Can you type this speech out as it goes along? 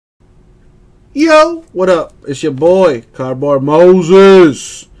Yo, what up? It's your boy, Cardboard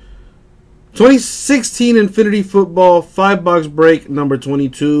Moses. 2016 Infinity Football 5-box break number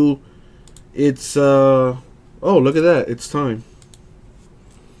 22. It's oh, look at that. It's time.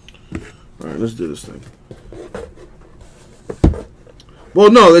 All right, let's do this thing. Well,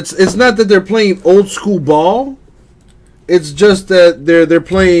 no, it's not that they're playing old school ball. It's just that they're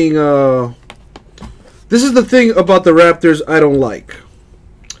playing this is the thing about the Raptors I don't like.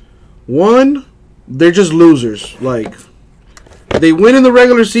 One, they're just losers. Like, they win in the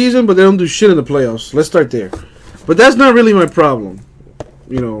regular season, but they don't do shit in the playoffs. Let's start there. But that's not really my problem.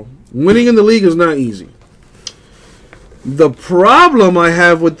 You know, winning in the league is not easy. The problem I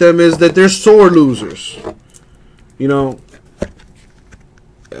have with them is that they're sore losers. You know,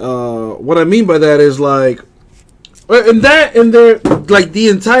 what I mean by that is like, and they're like the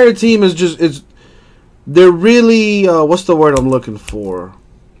entire team is just they're really what's the word I'm looking for?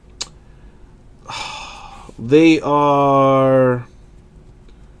 They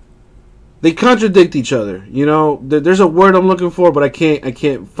contradict each other. You know, there's a word I'm looking for, but I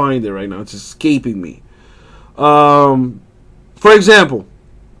can't find it right now. It's escaping me. For example,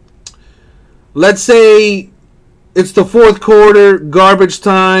 let's say it's the fourth quarter, garbage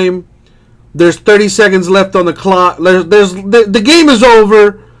time. There's 30 seconds left on the clock. The game is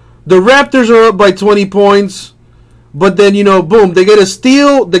over. The Raptors are up by 20 points. But then, you know, boom, they get a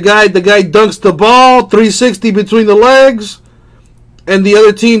steal. The guy dunks the ball, 360 between the legs, and the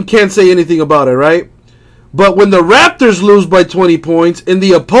other team can't say anything about it, right? But when the Raptors lose by 20 points and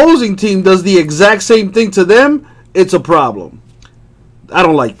the opposing team does the exact same thing to them, it's a problem. I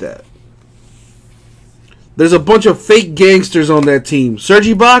don't like that. There's a bunch of fake gangsters on that team. Serge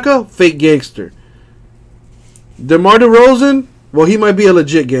Ibaka, fake gangster. DeMar DeRozan, well, he might be a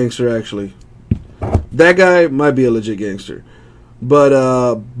legit gangster, actually. That guy might be a legit gangster. But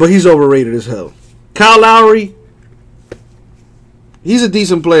he's overrated as hell. Kyle Lowry, he's a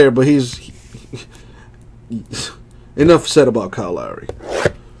decent player, but he's enough said about Kyle Lowry.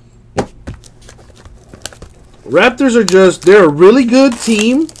 Raptors they're a really good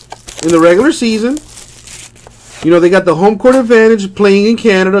team in the regular season. You know, they got the home court advantage playing in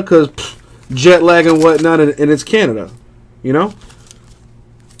Canada because jet lag and whatnot, and it's Canada. You know?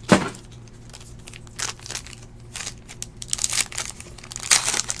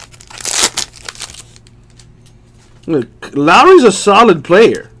 Look, Lowry's a solid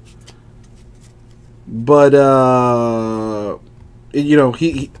player. But, you know,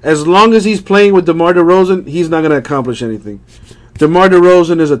 he as long as he's playing with DeMar DeRozan, he's not going to accomplish anything. DeMar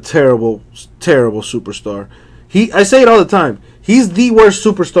DeRozan is a terrible, terrible superstar. I say it all the time. He's the worst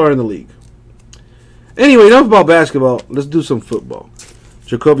superstar in the league. Anyway, enough about basketball. Let's do some football.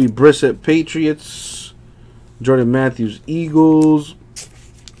 Jacoby Brissett, Patriots. Jordan Matthews, Eagles.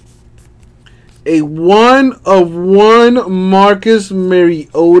 A 1/1 Marcus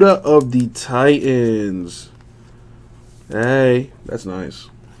Mariota of the Titans. Hey, that's nice.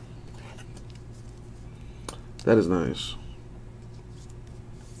 That is nice.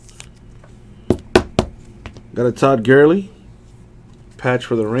 Got a Todd Gurley patch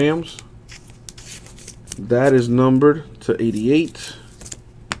for the Rams. That is numbered to 88.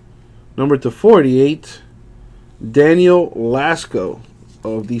 Numbered to 48. Daniel Lasco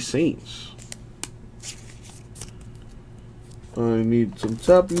of the Saints. I need some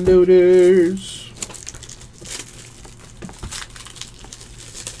top loaders.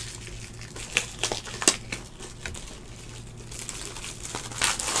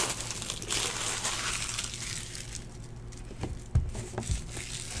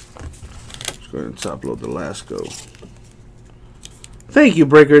 Go ahead and top load the Lasco. Thank you,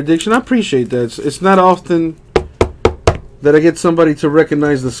 Breaker Addiction. I appreciate that. It's not often that I get somebody to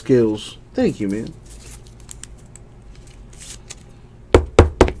recognize the skills. Thank you, man.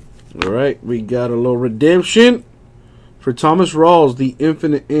 Alright, we got a little redemption for Thomas Rawls, the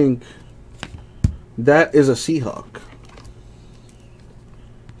Infinite Ink. That is a Seahawk.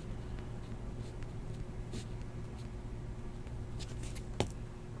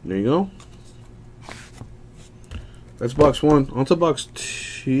 There you go. That's box 1. On to box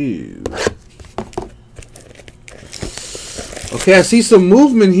 2. Okay, I see some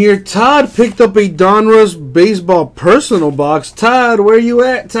movement here. Todd picked up a Donruss baseball personal box. Todd, where you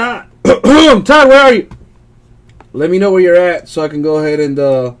at, Todd? Todd, where are you? Let me know where you're at so I can go ahead and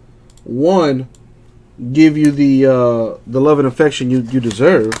give you the love and affection you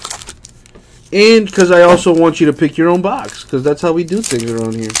deserve. And because I also want you to pick your own box, because that's how we do things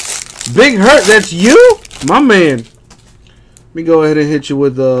around here. Big Hurt, that's you? My man. Let me go ahead and hit you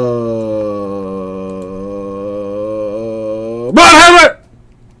with Brad Herbert!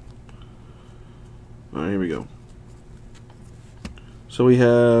 All right, here we go. So we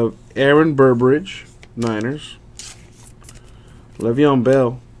have Aaron Burbridge, Niners. Le'Veon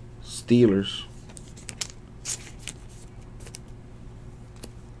Bell, Steelers.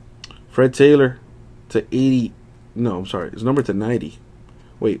 Fred Taylor to 80. No, I'm sorry. It's numbered to 90.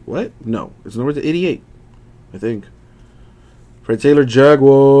 Wait, what? No, it's numbered to 88, I think. Fred Taylor,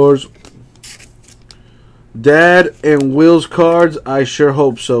 Jaguars. Dad and Will's cards. I sure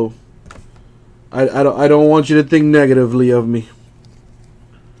hope so. I don't want you to think negatively of me.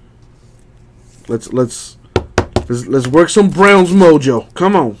 Let's work some Browns mojo.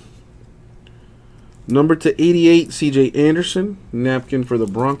 Come on. Number to 88, C.J. Anderson. Napkin for the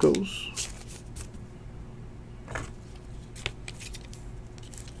Broncos.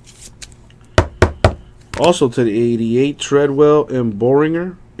 Also to the 88, Treadwell and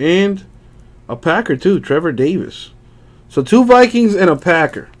Boringer. And a Packer too, Trevor Davis. So 2 Vikings and a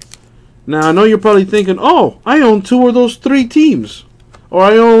Packer. Now I know you're probably thinking, oh, I own 2 of those 3 teams. Or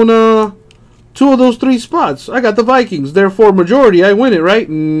I own 2 of those 3 spots. I got the Vikings. Therefore, majority, I win it, right?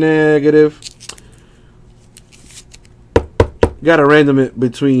 Negative. Got to random it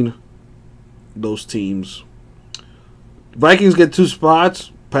between those teams. Vikings get 2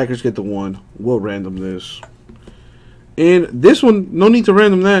 spots. Packers get the 1. We'll random this. And this one, no need to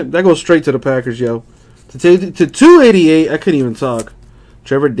random that. That goes straight to the Packers, yo. To 288, I couldn't even talk.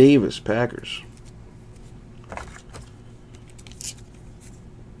 Trevor Davis, Packers.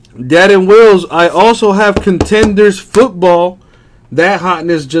 Dad and Wills, I also have Contenders Football. That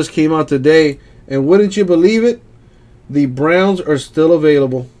hotness just came out today. And wouldn't you believe it? The Browns are still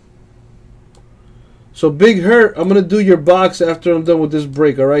available. So, Big Hurt, I'm going to do your box after I'm done with this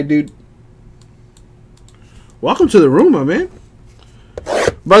break. All right, dude? Welcome to the room, my man.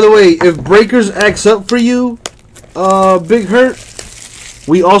 By the way, if Breakers acts up for you, Big Hurt,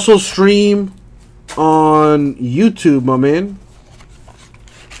 we also stream on YouTube, my man.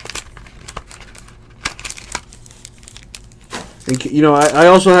 And, you know, I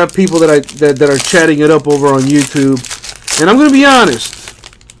also have people that are chatting it up over on YouTube. And I'm going to be honest.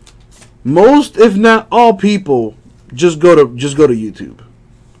 Most, if not all people, just go to YouTube.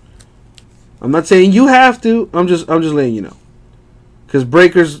 I'm not saying you have to. I'm just letting you know. Because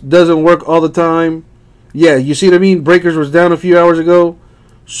Breakers doesn't work all the time. Yeah, you see what I mean? Breakers was down a few hours ago.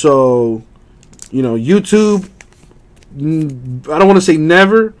 So, you know, YouTube, I don't want to say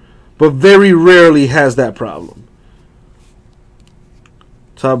never, but very rarely has that problem.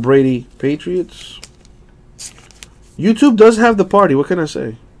 Tom Brady, Patriots. YouTube does have the party. What can I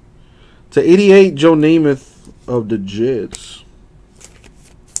say? To 88, Joe Namath of the Jets.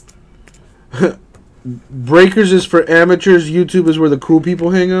 Breakers is for amateurs. YouTube is where the cool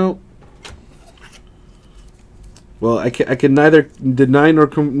people hang out. Well, I can neither deny nor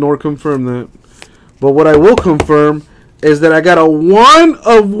confirm that. But what I will confirm is that I got a 1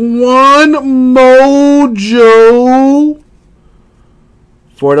 of 1 mojo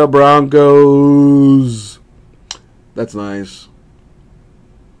for the Broncos. That's nice.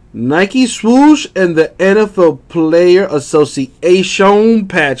 Nike swoosh and the NFL Player Association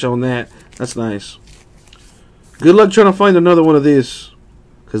patch on that. That's nice. Good luck trying to find another one of these,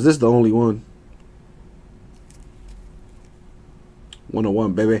 because this is the only one.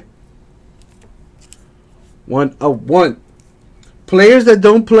 101, baby. 101. Players that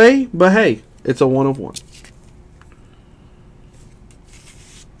don't play, but hey, it's a 1 of 1.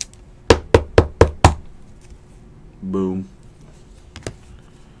 Boom.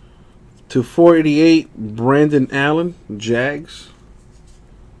 To 488, Brandon Allen, Jags.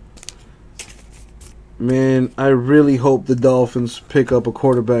 Man, I really hope the Dolphins pick up a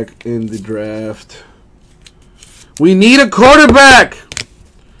quarterback in the draft. We need a quarterback!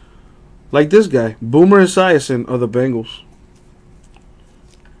 Like this guy, Boomer Esiason of the Bengals.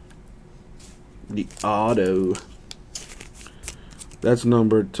 The auto. That's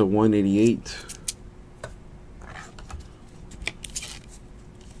numbered to 188.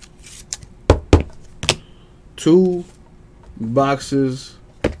 Two boxes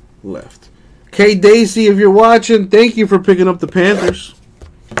left. K Daisy, if you're watching, thank you for picking up the Panthers.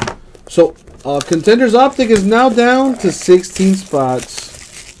 So, Contenders Optic is now down to 16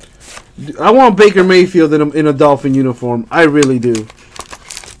 spots. I want Baker Mayfield in a Dolphin uniform. I really do.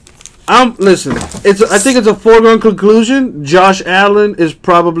 Listen, I think it's a foregone conclusion. Josh Allen is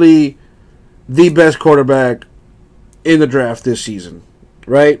probably the best quarterback in the draft this season,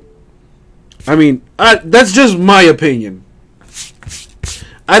 right? I mean, that's just my opinion.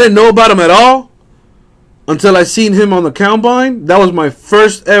 I didn't know about him at all until I seen him on the combine. That was my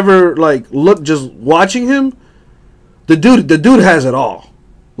first ever look just watching him. The dude has it all.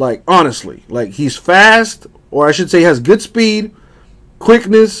 Like, honestly. Like, he's fast, or I should say has good speed,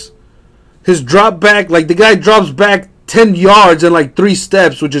 quickness. His drop back, like, the guy drops back 10 yards in, like, 3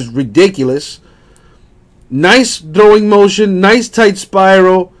 steps, which is ridiculous. Nice throwing motion, nice tight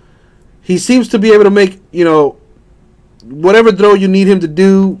spiral. He seems to be able to make, you know, whatever throw you need him to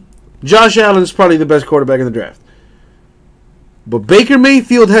do. Josh Allen is probably the best quarterback in the draft. But Baker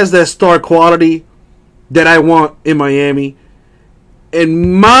Mayfield has that star quality that I want in Miami.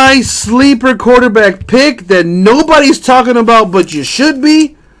 And my sleeper quarterback pick that nobody's talking about but you should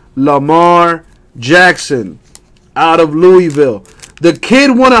be, Lamar Jackson out of Louisville. The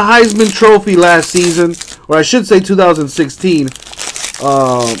kid won a Heisman Trophy last season, or I should say 2016.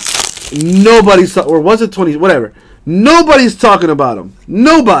 Nobody's, or was it 20? Whatever. Nobody's talking about him.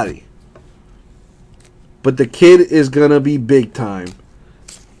 Nobody. But the kid is going to be big time.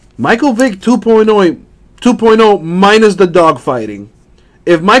 Michael Vick 2.0 minus the dogfighting.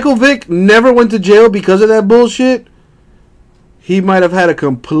 If Michael Vick never went to jail because of that bullshit, he might have had a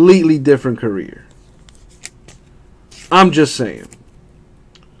completely different career. I'm just saying.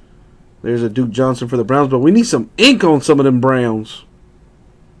 There's a Duke Johnson for the Browns, but we need some ink on some of them Browns.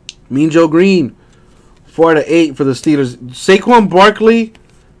 Mean Joe Green, 4 out of 8 for the Steelers. Saquon Barkley,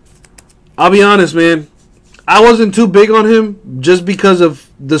 I'll be honest, man. I wasn't too big on him just because of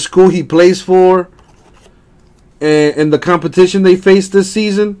the school he plays for and the competition they faced this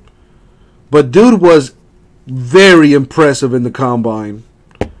season. But dude was very impressive in the combine.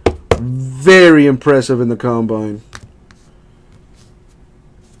 Very impressive in the combine.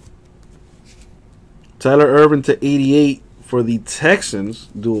 Tyler Ervin to 88 for the Texans.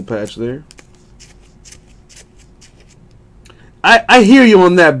 Dual patch there. I hear you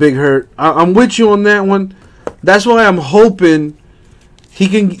on that, Big Hurt. I'm with you on that one. That's why I'm hoping he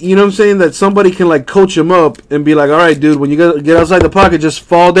can, you know what I'm saying, that somebody can, like, coach him up and be like, all right, dude, when you get outside the pocket, just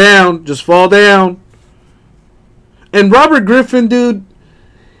fall down. Just fall down. And Robert Griffin, dude,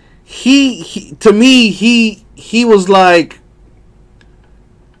 he to me, he was like,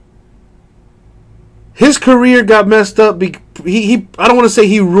 his career got messed up. I don't want to say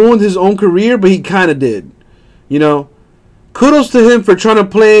he ruined his own career, but he kind of did. You know? Kudos to him for trying to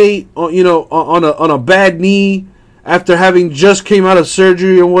play, you know, on a bad knee after having just came out of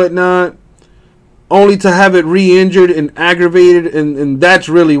surgery and whatnot, only to have it re-injured and aggravated, and that's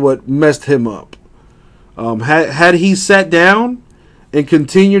really what messed him up. Had he sat down and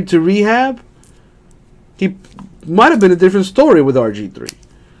continued to rehab, he might have been a different story with RG3.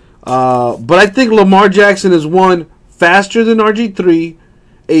 But I think Lamar Jackson is one faster than RG3.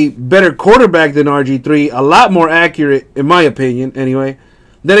 A better quarterback than RG3, a lot more accurate, in my opinion, anyway.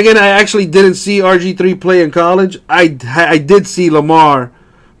 Then again, I actually didn't see RG3 play in college. I did see Lamar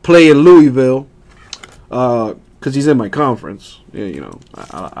play in Louisville, because he's in my conference. Yeah, you know,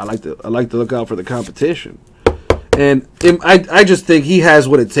 I like to look out for the competition, and I just think he has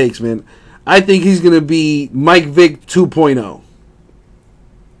what it takes, man. I think he's gonna be Mike Vick 2.0,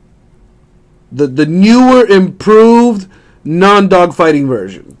 the newer, improved, non-dogfighting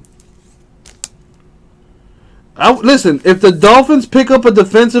version. Listen, if the Dolphins pick up a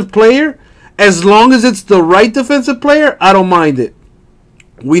defensive player, as long as it's the right defensive player, I don't mind it.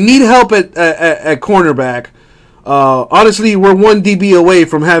 We need help at cornerback. Honestly, we're 1 DB away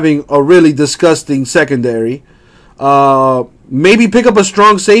from having a really disgusting secondary. Maybe pick up a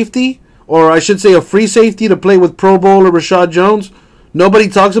strong safety, or I should say a free safety to play with Pro Bowler Rashad Jones. Nobody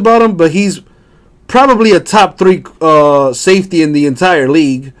talks about him, but he's probably a top 3 safety in the entire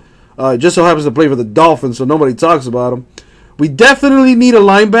league. Just so happens to play for the Dolphins, so nobody talks about him. We definitely need a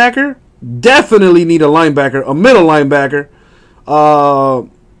linebacker. Definitely need a linebacker, a middle linebacker.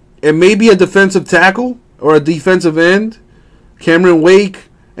 And maybe a defensive tackle or a defensive end. Cameron Wake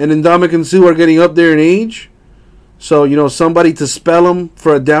and Ndamukong Suh are getting up there in age. So, you know, somebody to spell them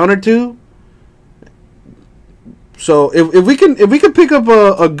for a down or two. So if we can pick up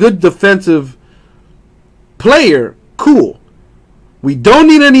a good defensive player, cool. We don't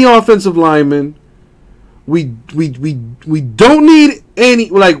need any offensive linemen. We don't need any,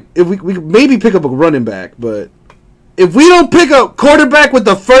 like, if we could maybe pick up a running back, but if we don't pick up quarterback with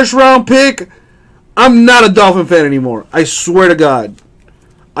the first round pick, I'm not a Dolphin fan anymore. I swear to God.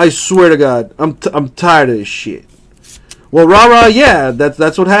 I swear to God. I'm tired of this shit. Well, rah-rah, yeah,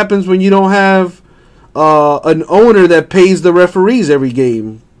 that's what happens when you don't have an owner that pays the referees every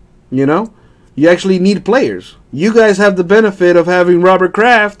game, you know? You actually need players. You guys have the benefit of having Robert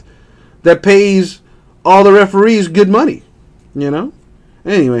Kraft that pays all the referees good money, you know?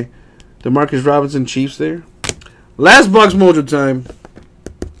 Anyway, DeMarcus Robinson, Chiefs there. Last box mojo time.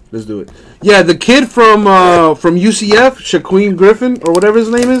 Let's do it. Yeah, the kid from UCF, Shaquem Griffin, or whatever his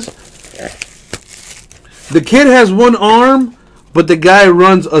name is. The kid has one arm, but the guy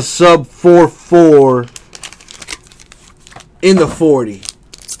runs a sub 4.4 in the 40.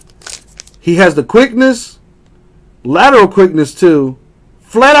 He has the quickness, lateral quickness too,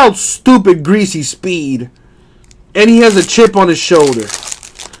 flat out stupid greasy speed, and he has a chip on his shoulder.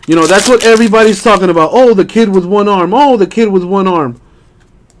 You know, that's what everybody's talking about. Oh, the kid with one arm. Oh, the kid with one arm.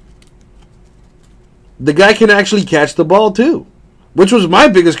 The guy can actually catch the ball too, which was my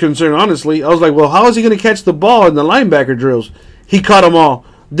biggest concern, honestly. I was like, well, how is he going to catch the ball in the linebacker drills? He caught them all.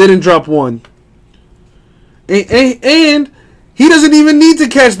 Didn't drop one. And he doesn't even need to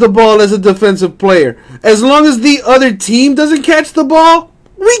catch the ball as a defensive player. As long as the other team doesn't catch the ball,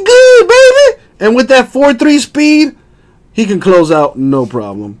 we good, baby. And with that 4.3 speed, he can close out no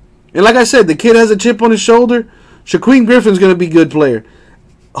problem. And like I said, the kid has a chip on his shoulder. Shaquem Griffin's going to be a good player.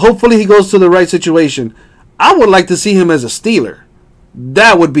 Hopefully he goes to the right situation. I would like to see him as a Steeler.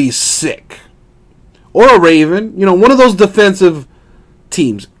 That would be sick. Or a Raven. You know, one of those defensive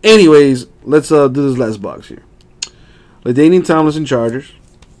teams. Anyways, let's do this last box here. LaDainian Tomlinson, Chargers.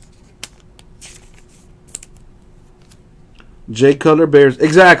 Jay Cutler, Bears.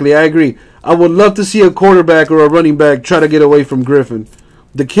 Exactly, I agree. I would love to see a quarterback or a running back try to get away from Griffin.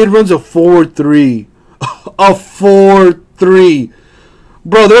 The kid runs a 4.3. A 4.3.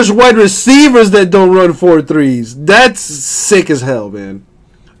 Bro, there's wide receivers that don't run 4.3s. That's sick as hell, man.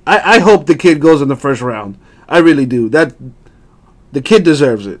 I hope the kid goes in the first round. I really do. The kid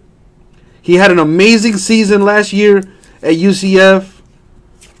deserves it. He had an amazing season last year at UCF.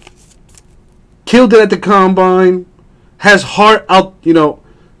 Killed it at the combine. Has heart out, you know,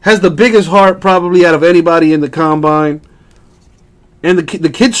 has the biggest heart probably out of anybody in the combine. And the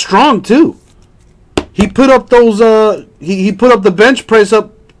kid's strong too. He put up those he put up the bench press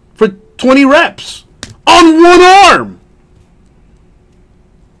up for 20 reps on one arm.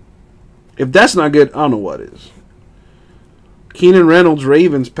 If that's not good, I don't know what is. Keenan Reynolds,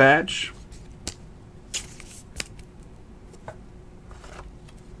 Ravens patch.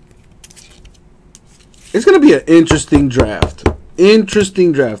 It's going to be an interesting draft.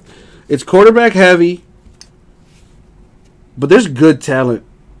 Interesting draft. It's quarterback heavy, but there's good talent.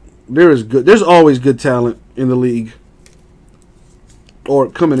 There's always good talent in the league.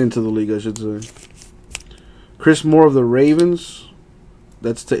 Or coming into the league, I should say. Chris Moore of the Ravens.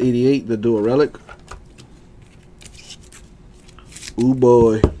 That's to 88, the dual relic. Ooh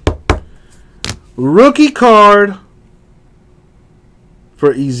boy. Rookie card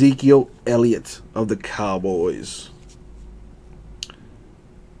for Ezekiel Elliott of the Cowboys.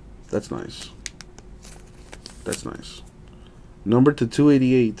 That's nice. That's nice. Number to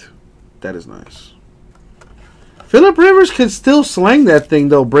 288. That is nice. Phillip Rivers can still slang that thing,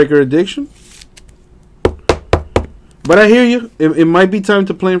 though. Breaker Addiction. But I hear you. It might be time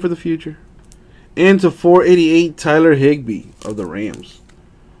to plan for the future. And to 488, Tyler Higbee of the Rams.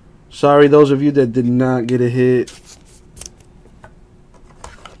 Sorry, those of you that did not get a hit.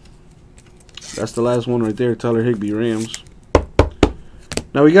 That's the last one right there, Tyler Higbee, Rams.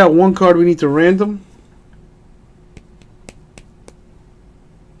 Now we got one card we need to random.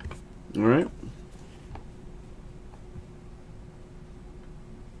 Alright.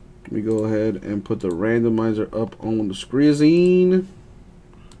 Let me go ahead and put the randomizer up on the screen.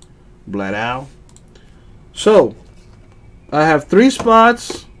 Blat out. So, I have 3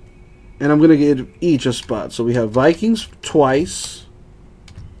 spots, and I'm going to give each a spot. So we have Vikings twice.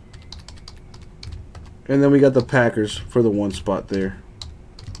 And then we got the Packers for the 1 spot there.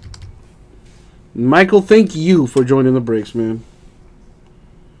 Michael, thank you for joining the breaks, man.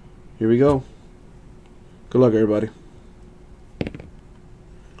 Here we go. Good luck, everybody.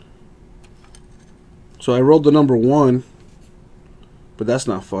 So I rolled the number 1, but that's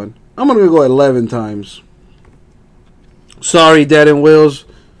not fun. I'm going to go 11 times. Sorry, Dad and Wills.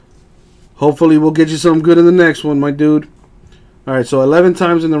 Hopefully we'll get you something good in the next one, my dude. Alright, so 11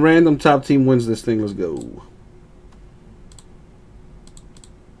 times in the random. Top team wins this thing. Let's go.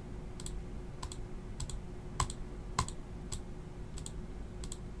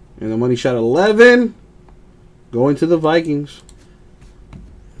 And the money shot 11. Going to the Vikings.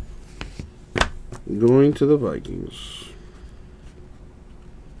 Going to the Vikings.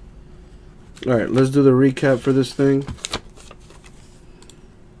 Alright, let's do the recap for this thing.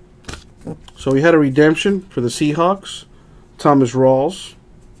 So we had a redemption for the Seahawks. Thomas Rawls,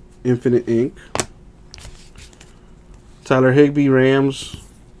 Infinite Ink. Tyler Higbee, Rams.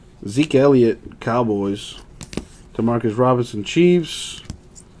 Zeke Elliott, Cowboys. DeMarcus Robinson, Chiefs.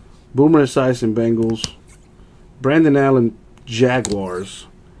 Boomer Esiason, Bengals. Brandon Allen, Jaguars.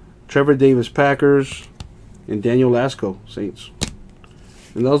 Trevor Davis, Packers, and Daniel Lasco, Saints.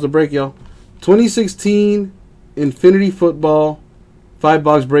 And that was the break, y'all. 2016 Infinity Football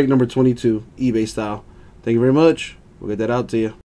 5-box break number 22, eBay style. Thank you very much. We'll get that out to you.